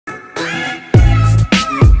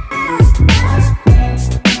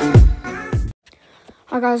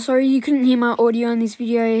Hi guys, sorry you couldn't hear my audio in this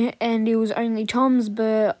video and it was only Tom's,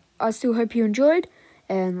 but I still hope you enjoyed,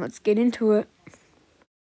 and let's get into it.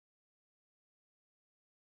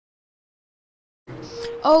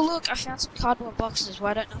 Oh look, I found some cardboard boxes.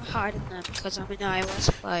 Why don't I hide in them? Because I'm an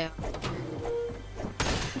iOS player.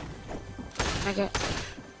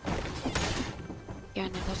 Yeah,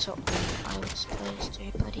 no, that's what all iOS players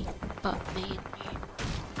do, buddy. But me and you.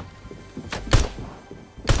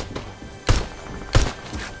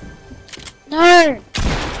 No!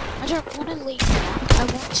 I don't want to leave now. I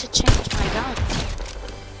want to change my gun.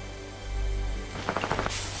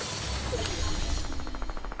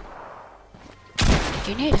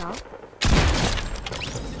 Do you need help?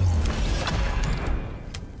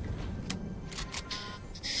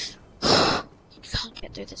 I can't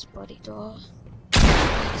get through this bloody door.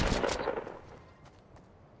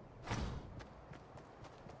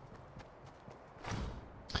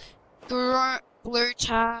 Blue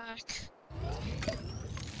tack.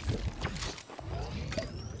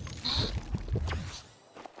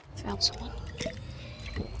 Found someone.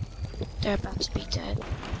 They're about to be dead.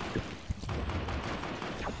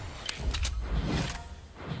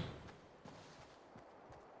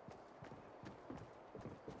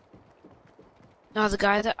 No, the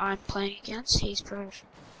guy that I'm playing against, he's pro.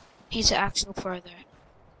 He's an actual pro there.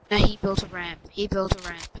 Now he built a ramp. He built a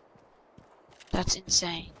ramp. That's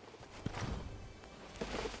insane.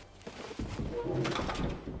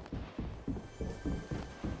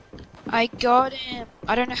 I got him.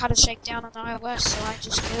 I don't know how to shake down on iOS, so I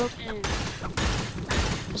just killed him.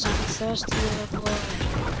 Because I'm a thirsty little boy.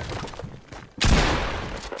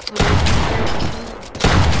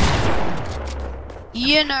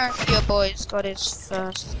 You know, your boy's got his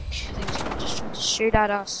first thing. He's just trying to shoot at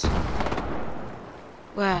us.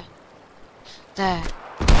 Where? There.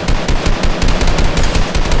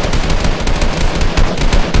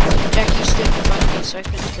 Jackie stood in front of me, so I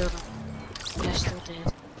couldn't kill him. But I still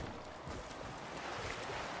did.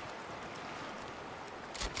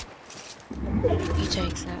 You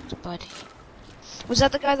take that, buddy. Was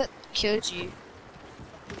that the guy that killed you?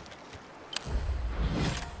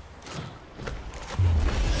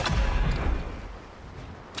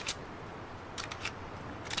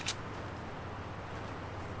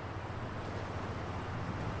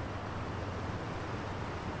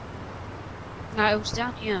 No, it was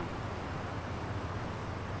down here.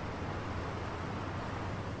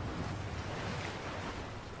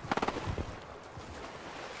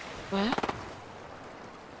 Where?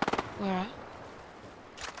 Where?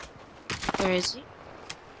 Where is he?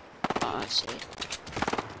 Oh, I see.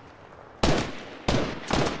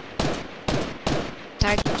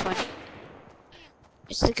 Tag 20.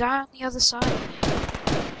 It's the guy on the other side. I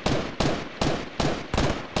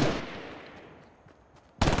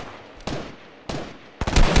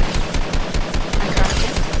cracked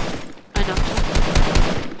him. I knocked him.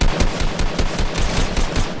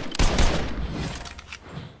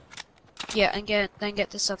 Yeah, and then get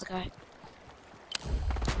this other guy.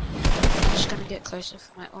 I'm just gonna get closer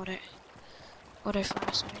for my auto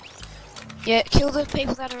fire, sorry. Yeah, kill the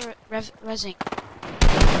people that are rezzing.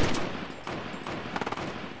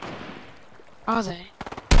 Are they?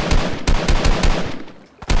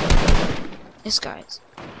 This guy's.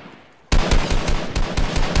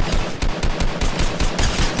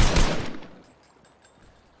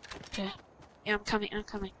 Okay. Yeah, I'm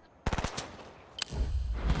coming.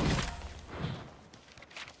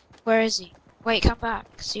 Where is he? Wait, come back,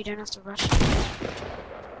 so you don't have to rush him.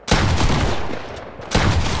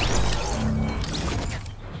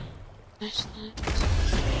 Nice.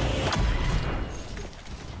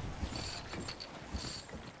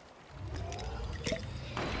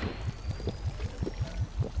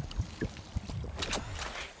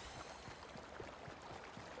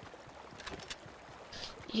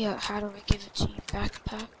 Yeah, how do I give it to you?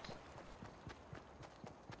 Backpack?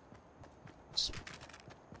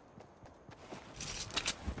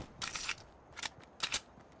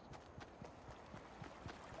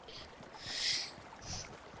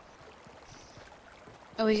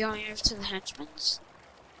 Are we going over to the henchman's?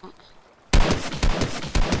 Oh.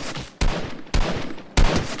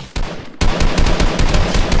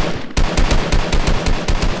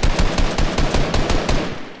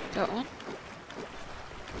 Got one.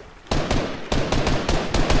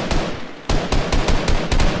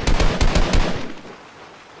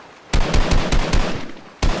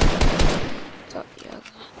 Got the other.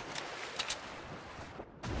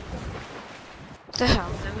 What the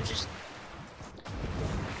hell? They were just...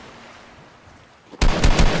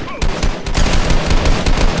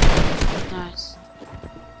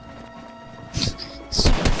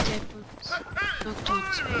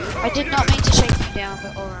 did not mean to shake you down,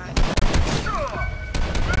 but alright.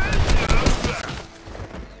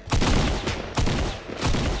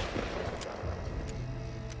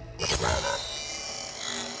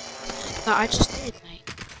 No, I just did, mate.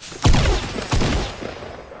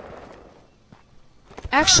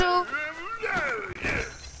 Actual.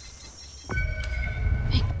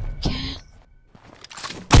 Again.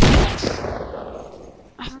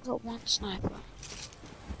 I haven't got one sniper.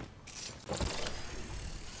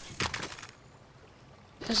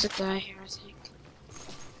 There's a guy here, I think.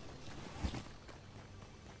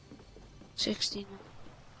 69.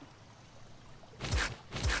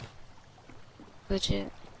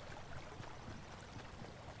 Legit.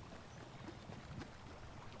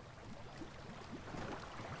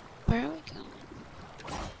 Where are we going?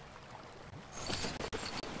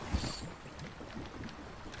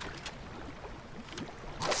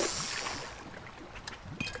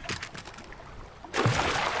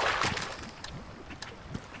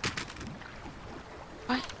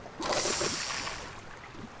 What?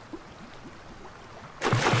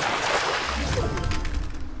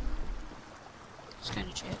 It's kind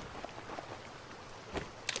of chill.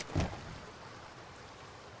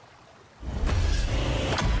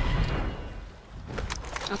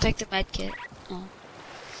 I'll take the med kit. Oh.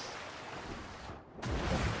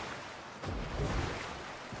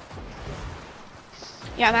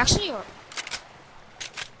 Yeah, we're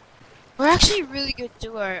actually a really good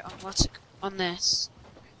duo on on this.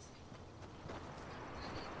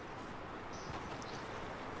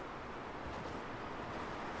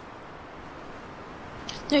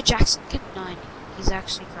 No, Jackson can 9. He's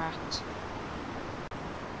actually cracked.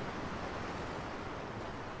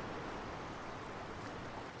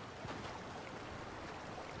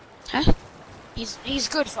 Huh? He's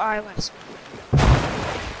good for iOS.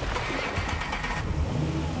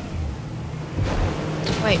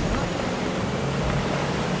 Wait, what?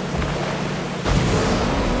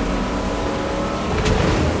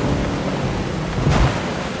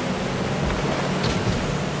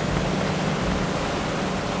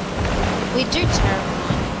 We do terrible.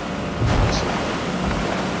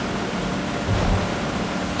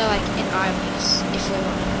 No, like in iOS, if we were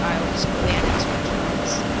in iOS, but we had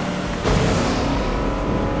expectations.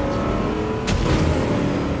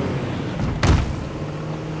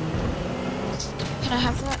 Can I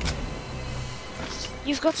have that?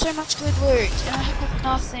 You've got so much good loot, and I have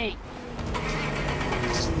nothing.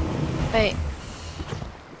 Wait.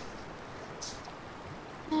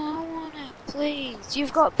 Oh, I want it, please.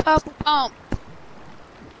 You've got purple pump.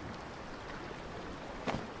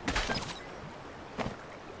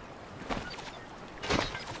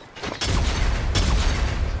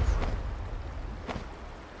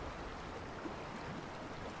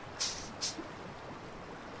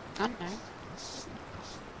 I don't know.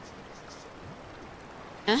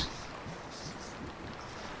 Huh?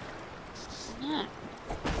 No.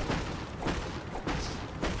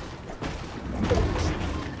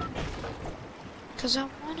 Cause I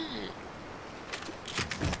want it.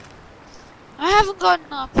 I haven't got an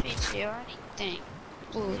RPG or anything.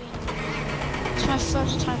 Bully. It's my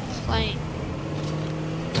first time playing.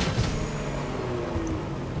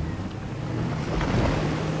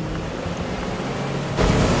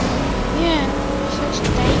 Yeah, first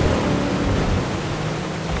day.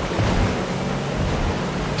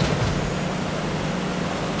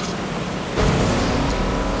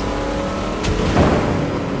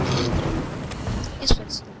 Yes,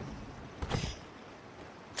 please.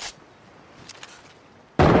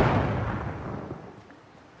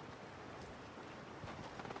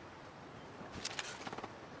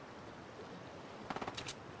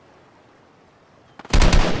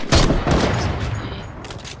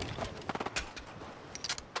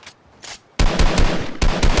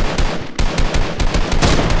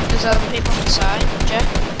 There's other people on the side, Jeff.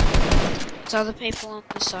 There's other people on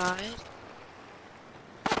the side.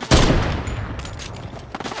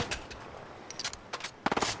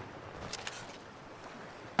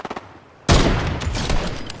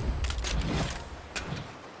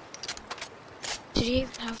 Did he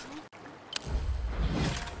even have one?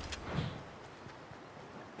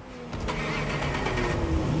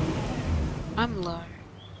 I'm low.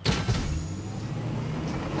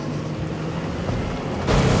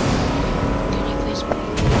 Can you please move?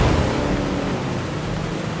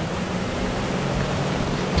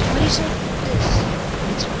 What is it? This?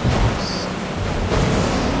 It's Midas.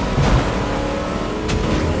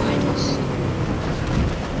 Midas.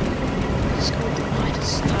 It's called the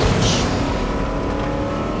Midas touch.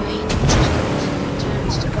 Wait, just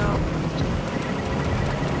turns to gold.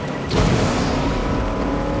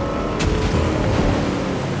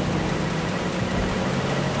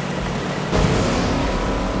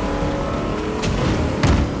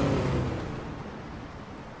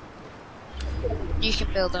 You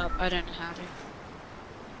can build up, I don't know how to.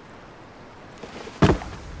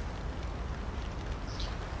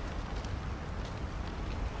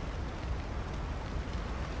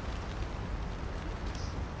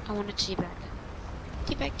 I want a teabag.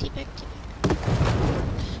 Teabag, teabag, teabag.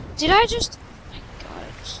 Did I just... Oh my god,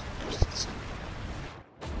 I just did something.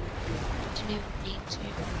 Didn't even need to.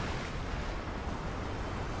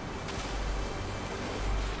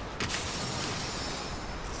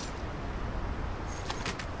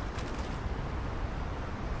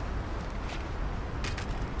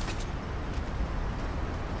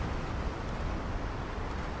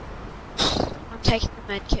 I'm taking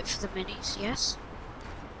the med kit for the minis, yes?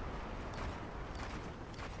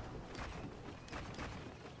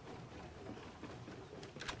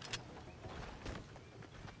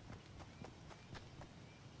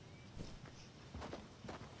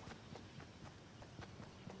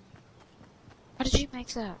 How did you make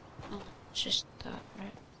that? Oh, it's just that,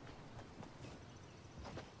 right?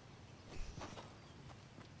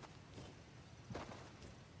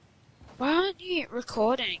 Why aren't you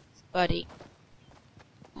recording, buddy?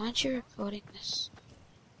 Why aren't you recording this?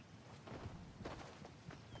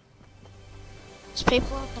 There's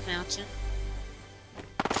people on the mountain.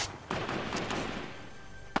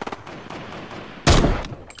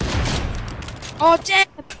 Oh damn!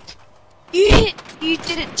 You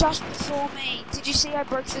did it just before me. Did you see I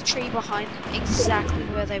broke the tree behind them exactly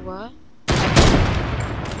where they were?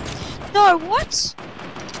 No, what?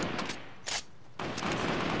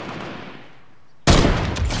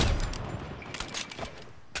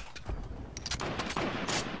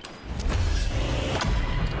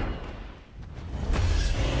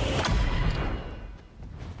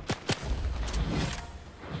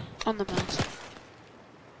 On the mountain.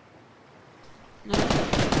 No.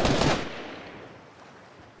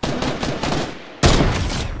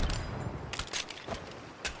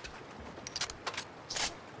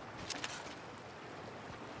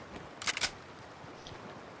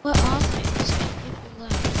 Where are they? There's no people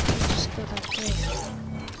left. Let me just go that way.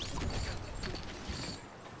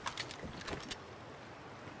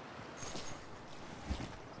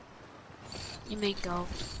 You mean gold?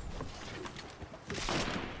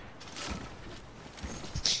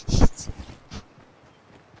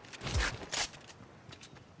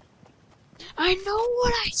 I know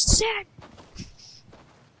what I said!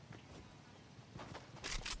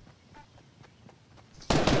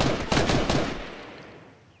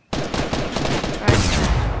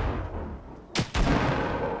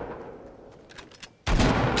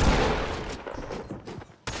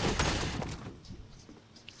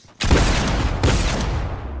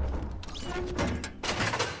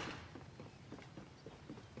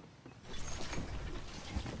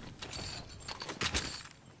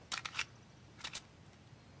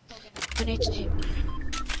 I need to hit.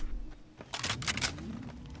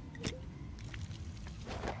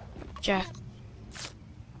 Jack.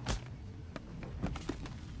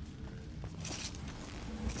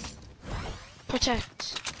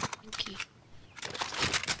 Protect. Thank you.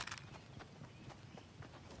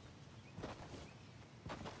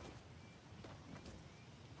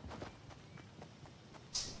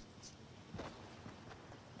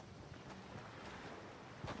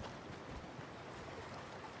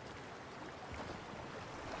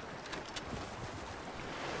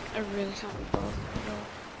 I really can't be bothered at all.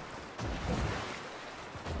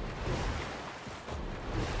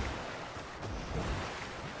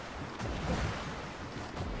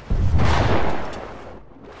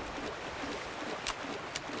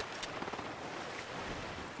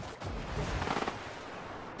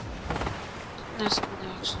 There's someone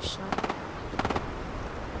that actually shot.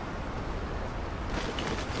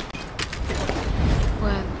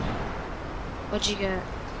 When? What'd you get?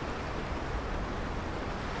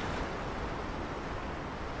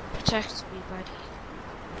 Protect me, buddy.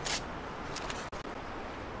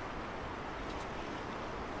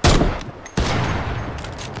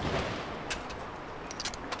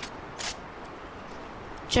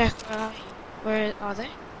 Jack, where are you? Where are they?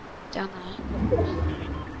 Down there.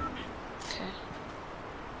 Okay.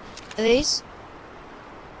 Are these?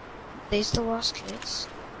 These the last kids?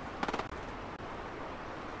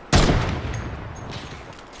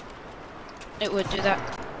 It would do that.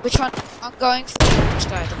 Which one? I'm going for the orange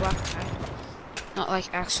guy, the black guy. Not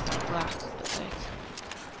like actually black, but like.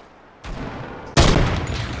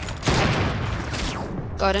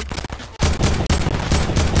 Got him.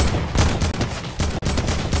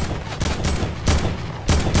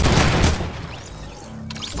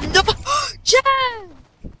 No! Jack!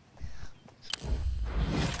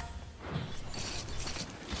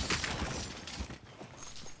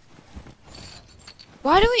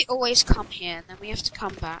 Why do we always come here and then we have to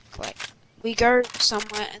come back? Like, we go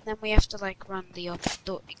somewhere and then we have to like run the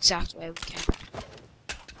exact way we came.